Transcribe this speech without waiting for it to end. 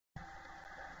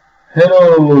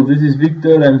Hello, this is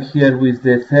Victor. I'm here with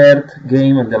the third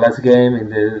game and the last game in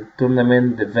the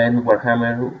tournament, the event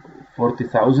Warhammer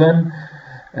 40,000.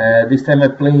 This time I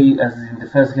play, as in the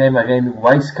first game, again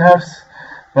white scars,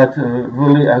 but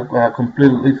really a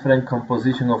completely different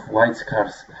composition of white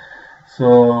scars.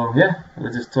 So yeah,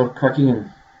 let's start cracking in.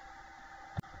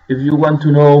 If you want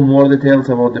to know more details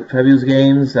about the previous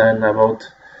games and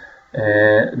about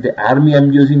the army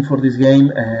I'm using for this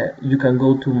game, you can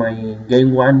go to my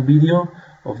game 1 video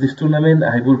of this tournament.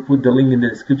 I will put the link in the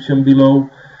description below,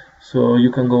 so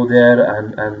you can go there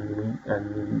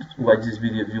and watch this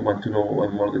video if you want to know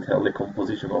in more detail the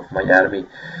composition of my army.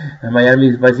 My army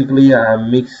is basically a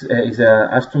mix, is a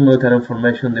Astra Militarum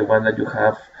formation, the one that you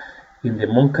have in the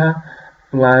Monka,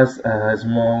 plus a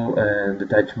small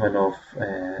detachment of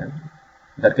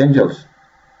Dark Angels.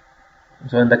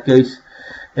 So in that case,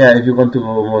 yeah, if you want to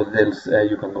go more details,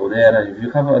 you can go there. And if you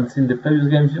haven't seen the previous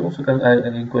games, you also can. I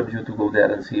encourage you to go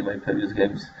there and see my previous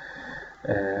games.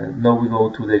 Now we go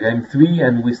to the game 3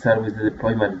 and we start with the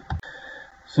deployment.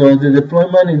 So the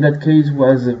deployment in that case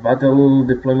was a battle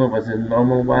deployment, was a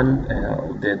normal one,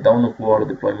 the Dawn of War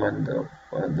deployment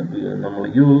that we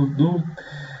normally do.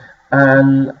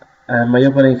 And my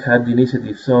opponent had the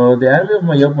initiative. So the army of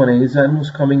my opponent is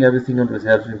almost coming everything on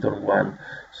reserve in turn 1.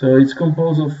 So it's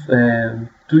composed of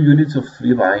 2 units of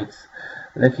 3 bytes.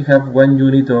 Then he have 1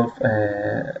 unit of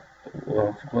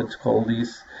what's called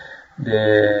this,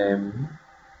 the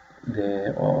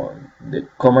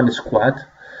command squad,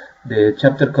 the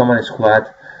chapter command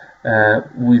squad,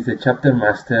 with the chapter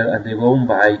master, and they go on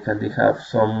bike and they have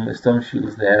some stone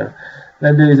shields there.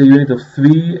 Then there is a unit of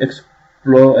 3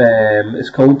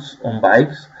 scouts on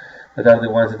bikes that are the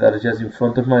ones that are just in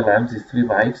front of my lines. These 3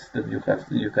 bikes that you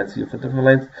can see in front of my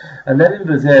lines. And then in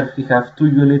reserve he have 2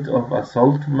 units of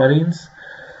assault marines,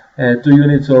 2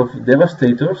 units of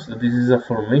devastators. This is a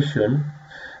formation,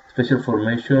 special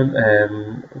formation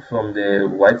from the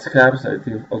white scarves. I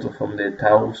think also from the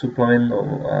Tau supplement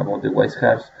about the white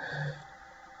scarves.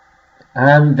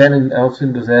 And then also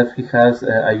in reserve he has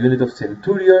a unit of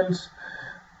centurions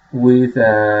with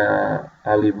a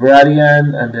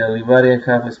librarian, and the librarian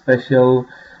have a special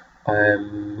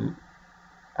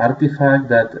artifact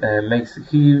that makes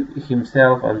he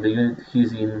himself and the unit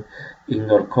he's in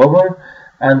ignore cover.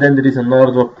 And then there is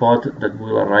another drop pod that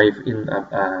will arrive in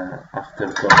after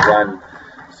turn 1.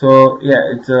 So yeah,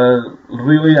 it's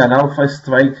really an alpha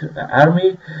strike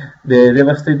army. The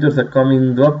devastators that come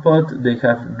in drop pod, they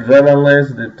have relentless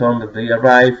the turn that they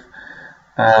arrive,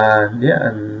 and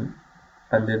yeah,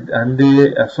 and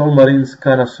the assault marines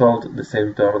can assault the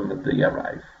same turn that they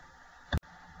arrive.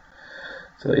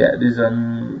 So yeah, this is a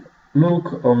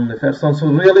look on the first turn. So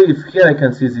really, if here I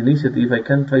can see the initiative, I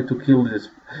can try to kill these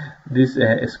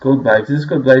scout bikes. These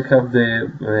scout bikes have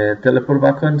the teleport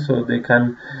beacon, so they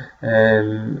can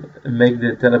make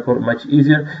the teleport much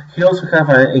easier. He also have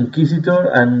an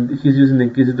Inquisitor, and he's using the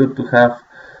Inquisitor to have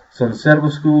some servo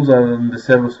schools, and the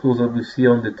servo schools that we see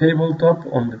on the tabletop,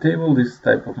 this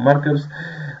type of markers.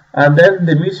 And then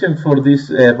the mission for this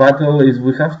battle is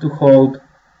we have to hold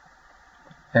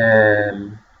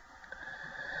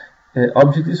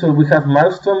objectives. So we have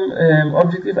milestone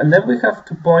objective, and then we have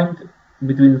to point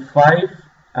between 5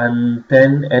 and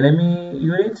 10 enemy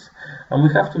units, and we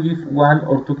have to give 1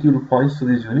 or 2 kill points to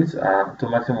these units, to a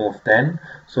maximum of 10.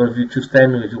 So if you choose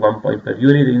 10, it's 1 point per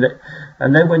unit.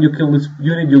 And then when you kill this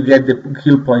unit, you get the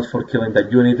kill points for killing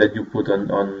that unit that you put on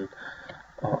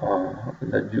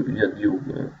that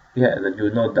you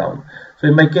note down. So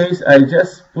in my case, I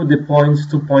just put the points,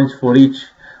 2 points for each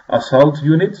assault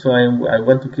unit. So I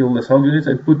want to kill the assault units.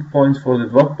 I put points for the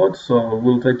drop pods, so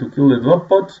we'll try to kill the drop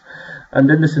pods. And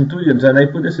then the centurions, and I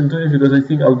put the centurions because I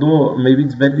think, although maybe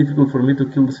it's very difficult for me to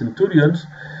kill the centurions,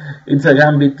 it's a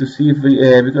gambit to see if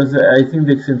because I think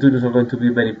the centurions are going to be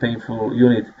a very painful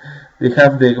unit. They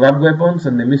have the grab weapons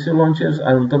and the missile launchers,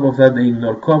 and on top of that they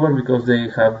ignore cover because they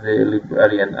have the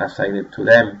librarian assigned to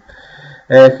them.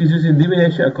 He's using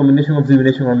divination, a combination of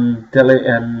divination and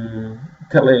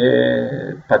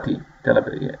telepathy.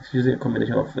 Yeah. He's using a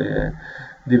combination of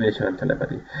divination and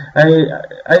telepathy.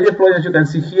 I deploy, as you can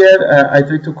see here, I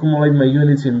try to accumulate my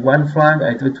units in one flank.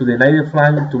 I try to deny the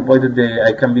flank to avoid that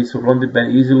I can be surrounded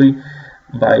very easily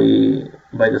by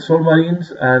the assault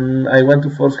marines, and I want to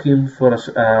force him for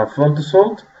a front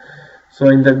assault, so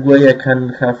in that way I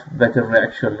can have better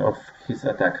reaction of his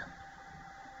attack.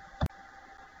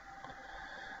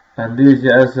 And this is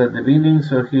just at the beginning,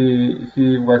 so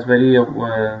he was very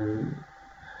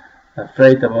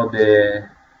afraid about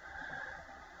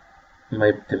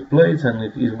my templates, and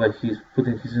it is what he's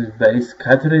putting his very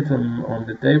scattered on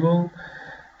the table.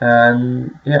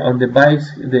 And yeah, on the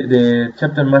bikes, the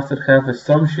chapter master have a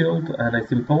storm shield and I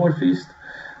think power fist,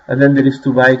 and then there is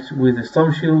 2 bikes with a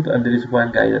storm shield, and there is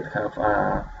 1 guy that have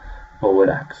a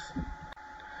power axe.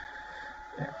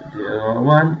 Yeah, the other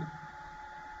one,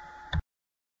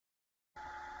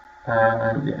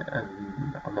 and yeah,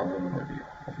 and another review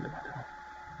of the battle.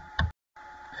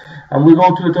 And we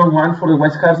go to the turn 1 for the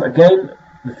white cards again,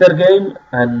 the 3rd game,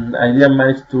 and I didn't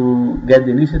manage to get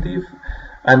the initiative,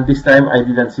 and this time I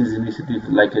didn't seize the initiative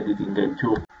like I did in game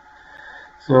 2.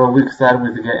 So we start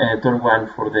with the turn 1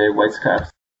 for the white cards.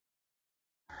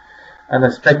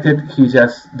 Unexpected, he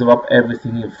just dropped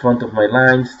everything in front of my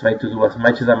lines, tried to do as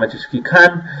much damage as he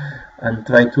can, and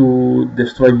try to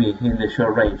destroy me in the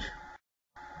short range.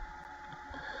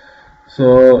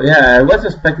 So yeah, I was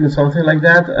expecting something like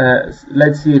that.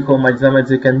 Let's see how much damage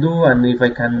they can do and if I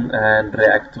can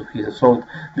react to his assault.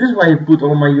 This is why I put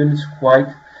all my units quite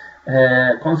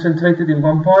concentrated in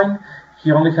one point.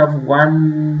 He only have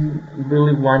one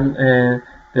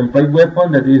template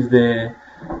weapon, that is the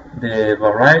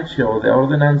barrage or the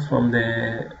ordnance from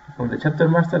the chapter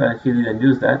master, and he didn't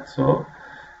use that. So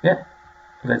yeah,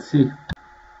 let's see.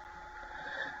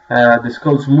 The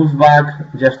scouts moved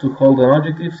back just to hold an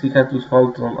objective. He had to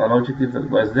hold an objective that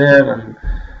was there, and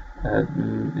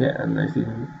yeah, and I think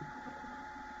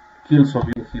kill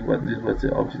something. This was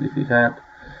the objective he had.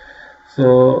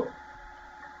 So,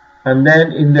 and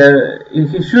then in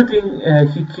his shooting,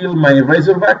 he killed my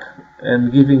Razorback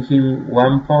and giving him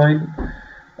 1 point.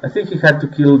 I think he had to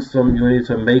kill some units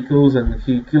and vehicles, and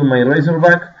he killed my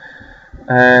Razorback.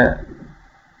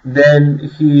 Then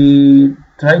he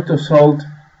tried to assault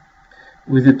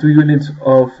with the 2 units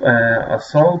of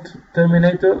assault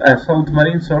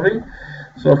marine, sorry.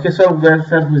 So he assaulted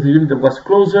first with the unit that was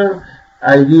closer.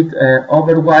 I did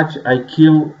Overwatch. I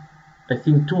killed, I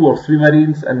think, 2 or 3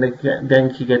 marines, and then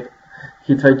he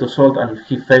tried to assault and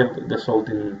he failed the assault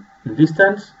in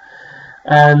distance.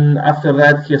 And after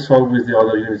that, he assaulted with the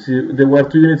other units. There were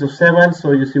 2 units of 7,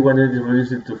 so you see one unit is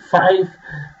reduced to 5,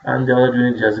 and the other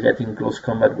unit just getting close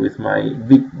combat with my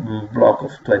big block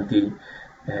of 20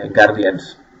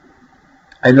 guardians.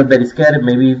 I'm not very scared.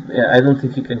 Maybe I don't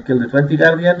think he can kill the 20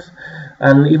 guardians,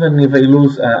 and even if I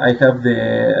lose, I have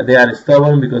they are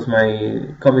stubborn because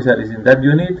my commissar is in that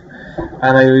unit,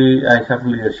 and I have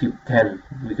leadership 10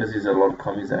 because he's a Lord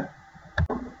Commissar.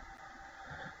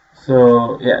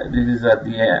 So yeah, this is at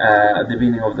the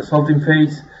beginning of the assaulting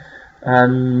phase,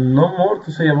 and no more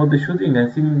to say about the shooting. I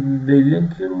think he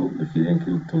didn't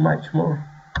kill too much more.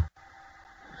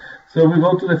 So we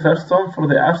go to the first turn for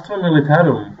the Astra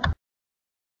Militarum.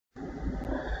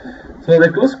 So the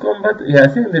close combat, yeah, I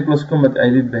think in the close combat I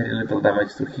did very little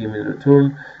damage to him in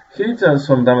return. He did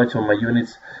some damage on my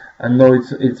units, and now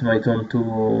it's my turn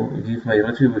to give my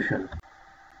retribution.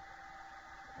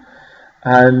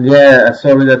 And yeah,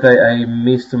 sorry that I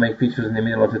missed to make pictures in the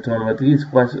middle of the turn, but it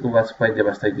was quite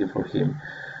devastating for him.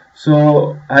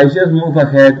 So I just move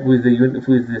ahead with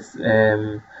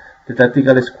the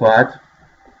tactical squad.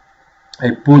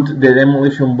 I put the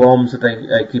demolition bombs that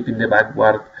I keep in the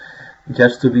backward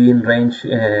just to be in range,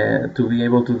 to be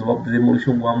able to drop the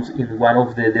demolition bombs in one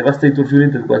of the Devastator's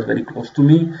units that was very close to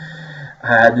me.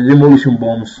 The demolition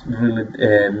bombs really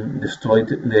destroyed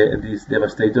these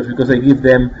Devastators because I give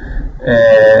them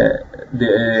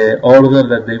the order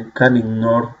that they can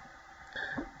ignore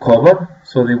cover.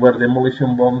 So they were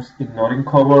demolition bombs ignoring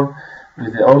cover.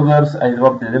 With the orders, I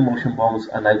dropped the demolition bombs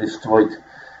and I destroyed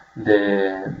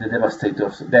the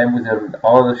Devastators. Then with the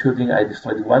other shooting, I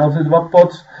destroyed one of the drop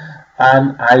pods,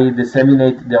 and I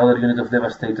disseminate the other unit of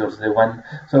Devastators. So it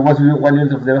was one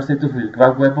unit of Devastators with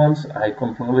grab weapons. I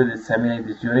completely disseminate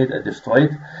this unit. I destroy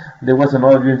it. There was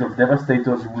another unit of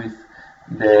Devastators with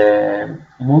the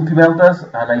multi-melters,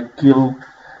 and I killed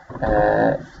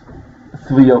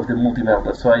 3 of the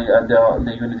multi-melters. So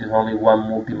the unit is only 1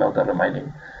 multi-melter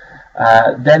remaining.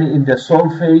 Then in the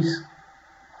assault phase,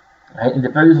 in the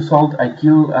previous assault, I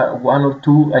killed 1 or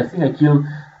 2. I think I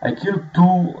killed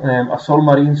 2 assault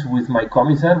marines with my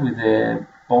commissar, with the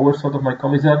power sword of my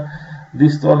commissar.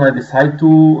 This turn I decide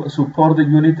to support the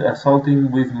unit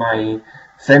assaulting with my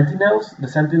sentinels. The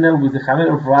sentinel with the hammer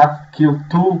of wrath killed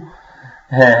 2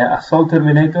 assault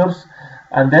terminators,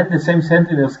 and then the same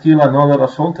sentinels kill another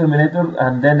assault terminator,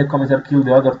 and then the commissar killed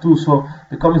the other 2. So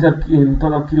the commissar in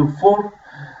total killed 4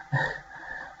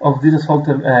 of these assault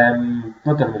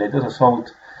not terminators,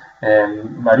 assault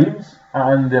marines,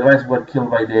 and the rest were killed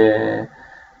by the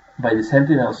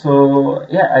sentinel. So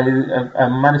yeah, I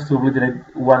managed to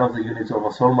obliterate one of the units of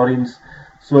assault marines.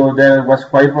 So there was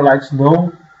quite relaxed.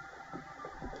 No,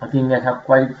 I think I have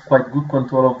quite good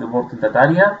control of the board in that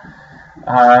area.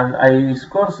 and I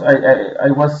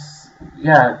was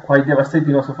quite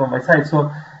devastating also from my side.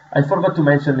 So I forgot to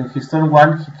mention in his turn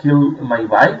 1 he killed my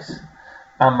bikes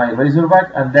and my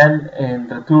Razorback, and then in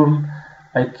return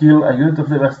I kill a unit of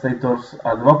Devastators,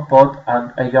 a drop pod,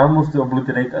 and I almost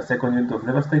obliterate a second unit of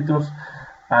Devastators,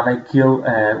 and I kill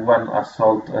one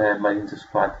Assault Marines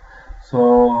squad.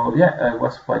 So yeah, I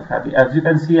was quite happy. As you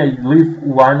can see, I leave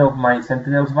one of my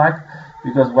Sentinels back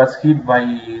because was hit by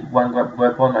one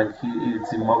weapon and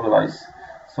it's immobilized.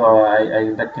 So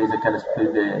in that case I can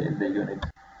split the unit.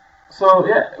 So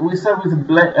yeah, we start with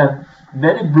a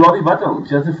very bloody battle.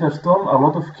 Just the first turn, a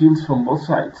lot of kills from both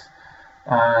sides.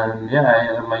 And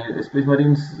yeah, my Space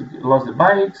Marines lost the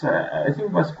bikes. I think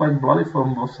it was quite bloody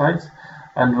from both sides.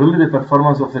 And really the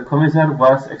performance of the Commissar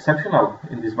was exceptional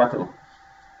in this battle.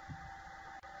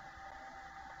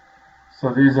 So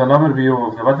this is an overview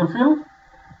of the battlefield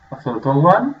after turn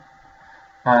 1.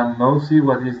 And now see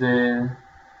what is the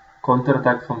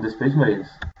counterattack from the Space Marines.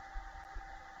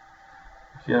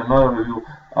 Here another review.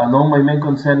 Now my main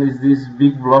concern is this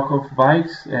big block of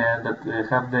bikes that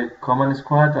have the command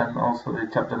squad and also the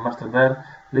chapter master there.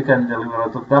 They can deliver a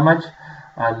lot of damage,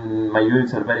 and my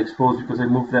units are very exposed because I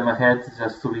move them ahead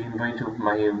just to be in range of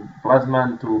my plasma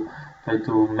and to try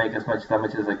to make as much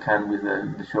damage as I can with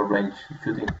the short range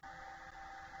shooting.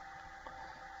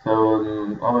 So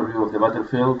overview of the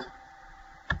battlefield.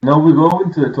 Now we go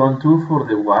into the turn 2 for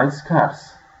the White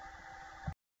Scars.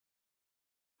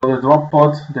 So the drop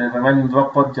pod, the remaining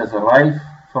drop pod just arrived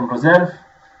from reserve.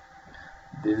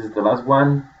 This is the last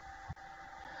one.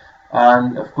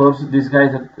 And of course these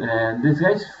guys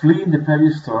flee in the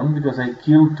previous turn because I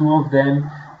killed 2 of them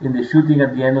in the shooting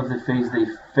at the end of the phase. They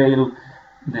fail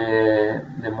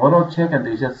the moral check and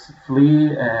they just flee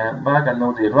back, and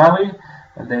now they rally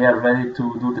and they are ready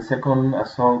to do the second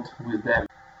assault with them.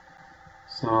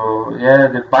 So yeah,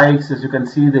 the bikes, as you can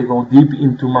see, they go deep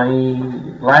into my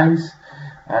lines,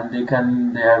 and they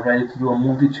are ready to do a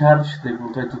multi-charge. They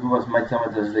will try to do as much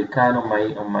damage as they can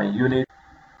on my unit.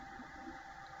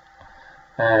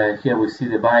 Here we see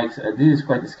the bikes. This is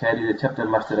quite scary. The chapter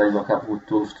master, I don't have good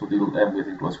tools to deal with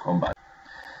in close combat.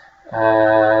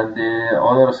 The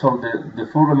other assault, the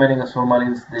 4 remaining assault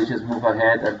marines, they just move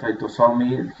ahead and try to assault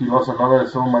me. He lost another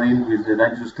assault marine with the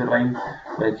dangerous terrain,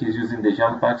 where he's using the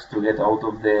jump packs to get out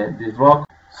of this rock.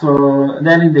 So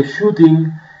then in the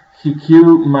shooting, he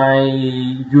killed my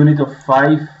unit of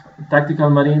 5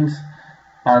 tactical marines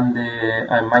and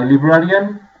my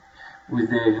librarian with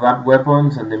the grab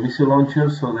weapons and the missile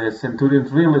launchers. So the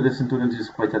Centurions is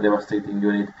quite a devastating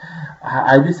unit.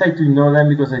 I decided to ignore them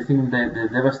because I think the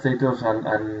Devastators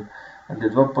and the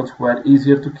drop pods were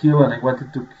easier to kill, and I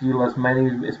wanted to kill as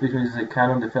many especially as I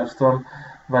can on the first turn,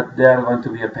 but they are going to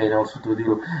be a pain also to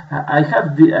deal.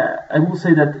 I will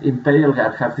say that Imperial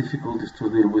Guard have difficulties to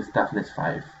deal with toughness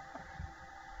 5.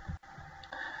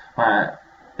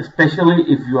 Especially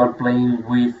if you are playing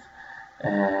with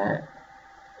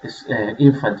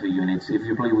infantry units. If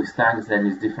you play with tanks, then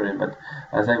it's different, but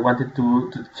as I wanted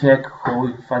to check how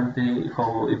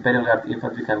Imperial Guard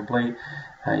infantry can play,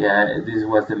 this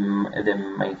was the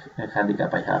main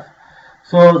handicap I have.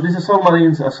 So these assault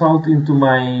marines assault into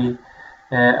my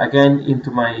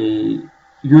into my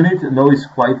unit. Now it's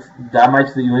quite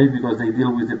damaged the unit because they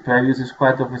deal with the previous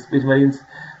squad of Space Marines.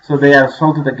 So they are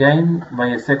assaulted again by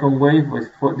a second wave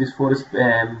with these 4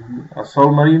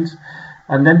 assault marines.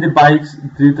 And then the bikes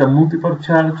did a multiple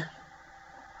charge,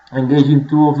 engaging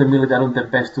 2 of the Militarum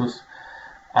Tempestus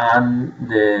and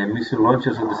the missile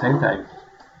launchers at the same time.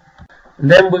 And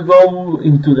then we go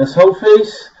into the assault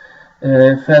phase.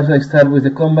 First I start with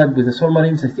the combat with the assault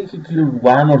marines. I think he killed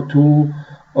 1 or 2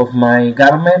 of my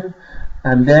Garmen,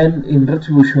 and then in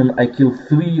retribution I killed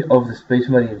 3 of the Space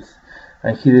Marines,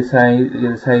 and he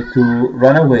decided to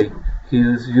run away. He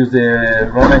used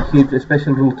the run and hit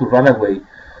special rule to run away.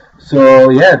 So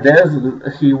yeah,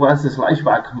 he was slashed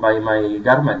back by my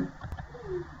Garmen.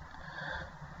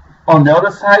 On the other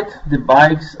side, the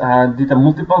bikes did a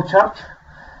multiple charge.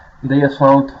 They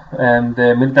assault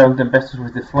the Militarum Tempestus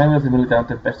with the flamers, the Militarum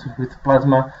Tempestus with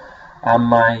plasma, and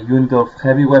my unit of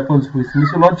heavy weapons with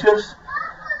missile launchers.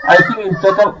 I think in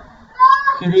total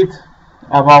he did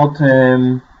about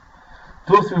 2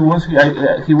 or 3 wounds.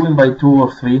 He won by 2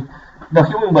 or 3. No,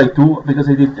 he won by 2 because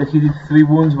he did 3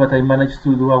 wounds, but I managed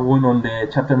to do a wound on the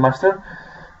chapter master.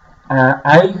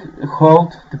 I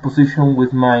hold the position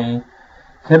with my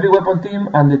heavy weapon team,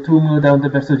 and the 2 Militarum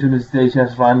Tempestus units, they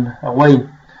just ran away.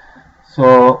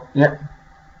 So yeah,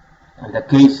 in that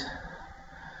case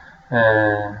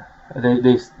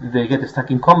they get stuck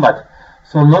in combat.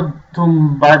 So not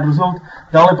too bad result.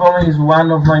 The only problem is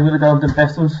one of my Militarum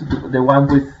Tempestus, the one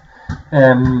with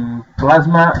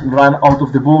plasma ran out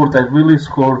of the board. I really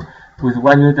scored with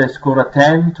one unit. I scored a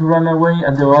 10 to run away,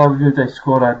 and the other unit I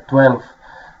scored a 12.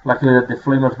 Luckily that the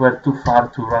flamers were too far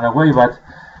to run away, but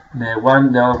the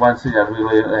other ones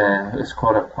really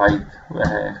scored a quite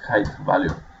high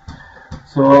value.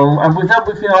 So, and with that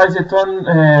we finalize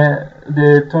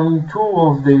the turn 2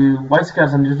 of the white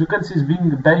scars, and as you can see it's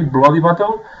been a very bloody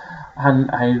battle,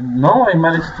 and I know I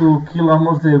managed to kill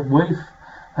almost the wave,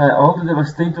 all the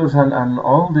devastators and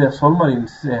all the assault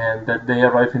marines that they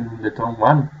arrived in the turn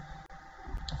 1.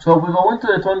 So we go into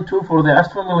the turn 2 for the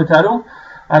Astra Militarum,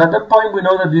 and at that point we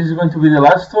know that this is going to be the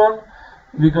last turn,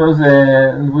 because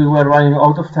we were running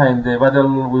out of time. The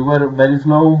battle, we were very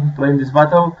slow playing this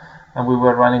battle, and we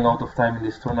were running out of time in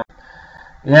this tournament.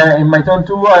 Yeah, in my turn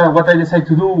 2, what I decided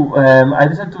to do, I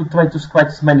decided to try to scratch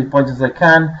as many points as I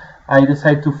can. I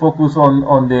decided to focus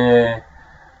on the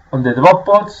drop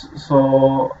pods.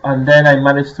 So, and then I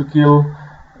managed to kill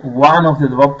one of the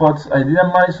drop pods. I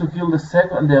didn't manage to kill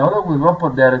the other drop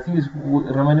pod there. I think it's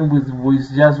remaining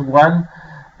with just one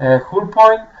hull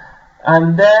point.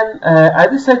 And then I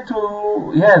decided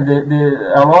to, yeah,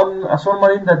 the around assault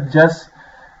marine that just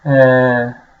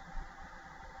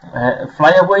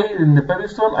fly away in the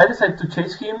previous turn, I decided to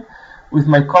chase him with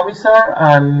my commissar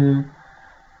and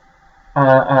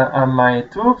my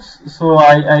troops. So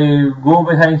I go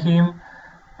behind him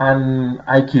and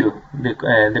I kill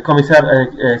the commissar.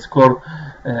 Score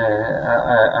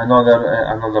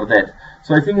another death.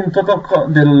 So I think in total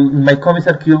my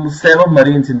commissar killed 7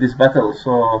 marines in this battle.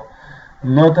 So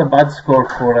not a bad score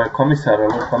for a commissar.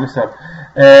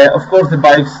 Of course, the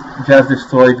bikes just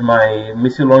destroyed my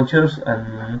missile launchers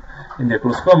and in the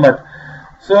close combat.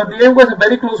 So at the end was a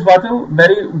very close battle,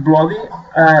 very bloody.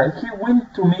 He won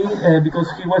to me because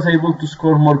he was able to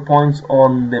score more points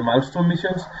on the milestone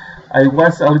missions. I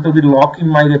was a little bit locked in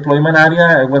my deployment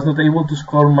area. I was not able to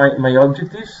score my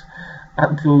objectives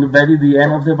until the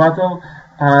end of the battle.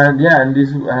 And yeah, and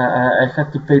this I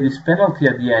had to pay this penalty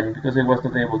at the end because I was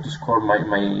not able to score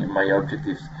my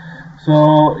objectives.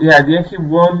 So yeah, at the end he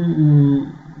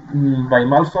won by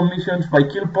milestone missions, by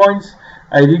kill points.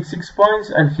 I did 6 points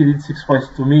and he did 6 points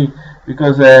to me,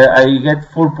 because I get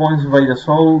 4 points by the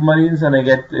assault marines and I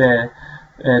get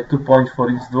 2 points for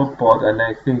each drop pod, and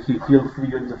I think he killed 3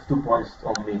 units of 2 points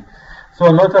on me.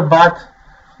 So not a bad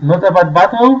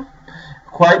battle.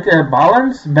 Quite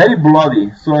balanced, very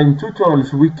bloody. So in 2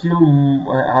 turns we killed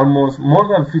almost more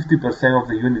than 50% of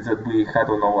the units that we had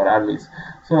on our armies.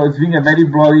 So it's been a very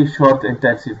bloody, short,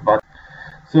 intensive battle.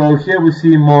 So here we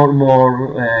see another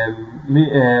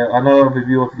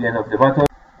review of the end of the battle.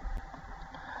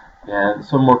 And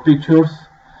some more pictures.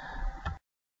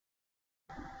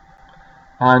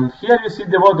 And here you see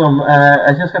the bottom.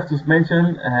 I just have to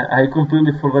mention, I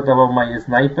completely forgot about my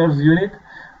snipers unit.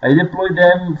 I deployed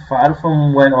them far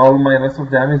from where all my rest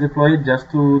of the army is deployed, just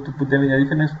to put them in a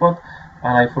different spot,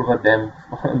 and I forgot them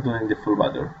during the full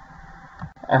battle.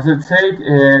 As I said,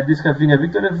 this has been a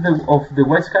victory of the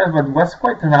White Scars, but was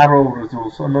quite a narrow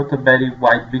result, so not a very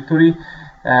wide victory.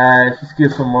 He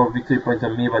scored some more victory points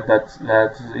than me, but that's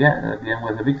yeah, at the end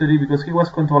was a victory because he was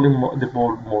controlling the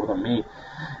board more than me.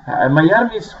 My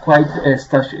army is quite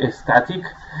static,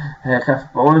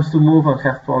 have problems to move and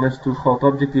have problems to hold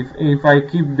objective. If I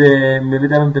keep the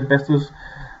Militarum Tempestus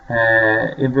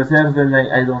in reserve, then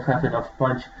I don't have enough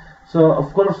punch. So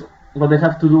of course what I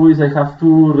have to do is I have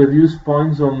to reduce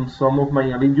points on some of my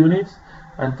elite units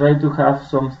and try to have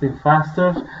something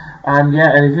faster. And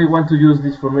yeah, and if I want to use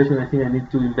this formation, I think I need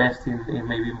to invest in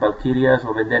maybe Valkyrias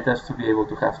or Vendettas to be able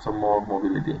to have some more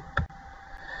mobility.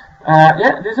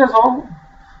 Yeah, this is all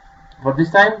for this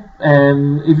time.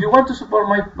 If you want to support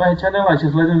my channel, I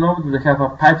just let you know that I have a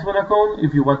Patreon account.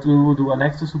 If you want to do an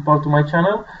extra support to my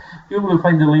channel, you will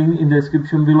find the link in the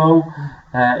description below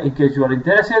in case you are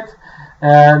interested.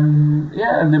 And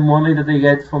yeah, and the money that I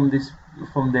get from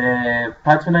the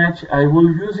patronage, I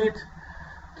will use it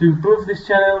to improve this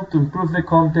channel, to improve the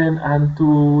content, and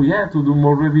to do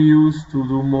more reviews, to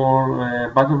do more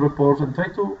battle reports, and try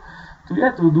to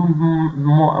do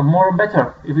more and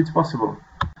better if it's possible.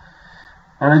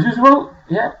 And as usual,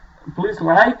 yeah, please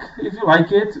like if you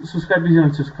like it, subscribe if you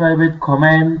don't subscribe it,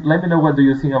 comment, let me know what do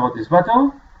you think about this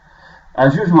battle.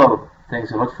 As usual,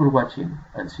 thanks a lot for watching,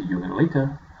 and see you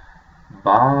later.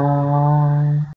 Bye.